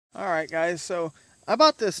Alright guys, so I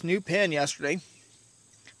bought this new pin yesterday.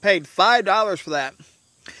 Paid $5 for that.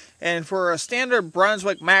 And for a standard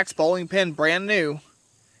Brunswick Max Bowling Pin brand new,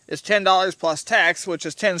 it's $10 plus tax, which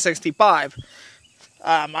is $10.65.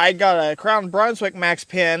 I got a Crown Brunswick Max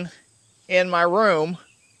pin in my room.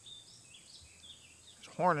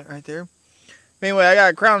 There's a hornet right there. Anyway, I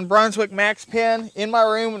got a Crown Brunswick Max pin in my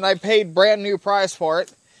room and I paid brand new price for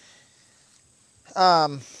it.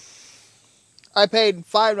 I paid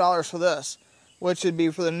 $5 for this, which would be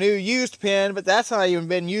for the new used pin, but that's not even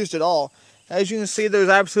been used at all. As you can see, there's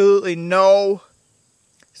absolutely no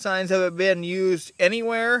signs of it being used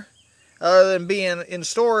anywhere other than being in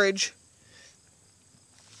storage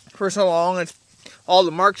for so long. It's all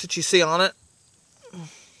the marks that you see on it.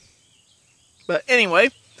 But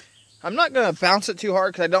anyway, I'm not going to bounce it too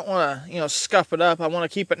hard because I don't want to, scuff it up. I want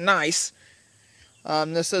to keep it nice.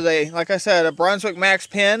 This is like I said, a Brunswick Max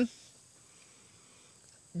pin.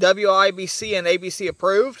 WIBC and ABC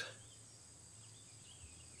approved.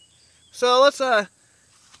 So let's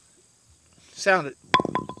sound it.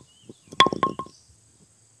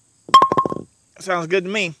 Sounds good to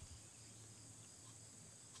me.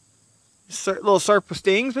 Little surface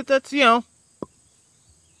stings, but that's,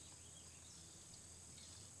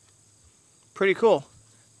 pretty cool.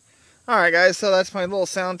 Alright guys, so that's my little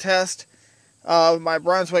sound test of my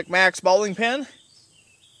Brunswick Max bowling pin.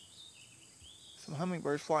 Some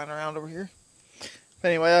hummingbirds flying around over here. But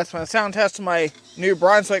anyway, that's my sound test of my new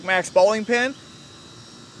Brunswick Max bowling pin.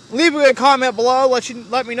 Leave a good comment below.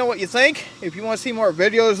 Let me know what you think. If you want to see more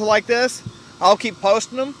videos like this, I'll keep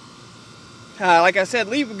posting them. Like I said,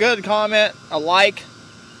 leave a good comment, a like.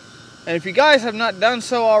 And if you guys have not done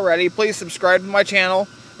so already, please subscribe to my channel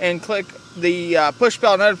and click the push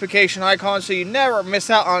bell notification icon so you never miss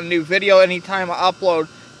out on a new video anytime I upload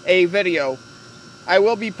a video. I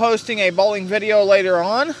will be posting a bowling video later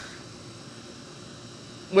on,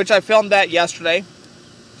 which I filmed that yesterday.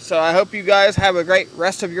 So I hope you guys have a great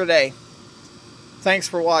rest of your day. Thanks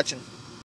for watching.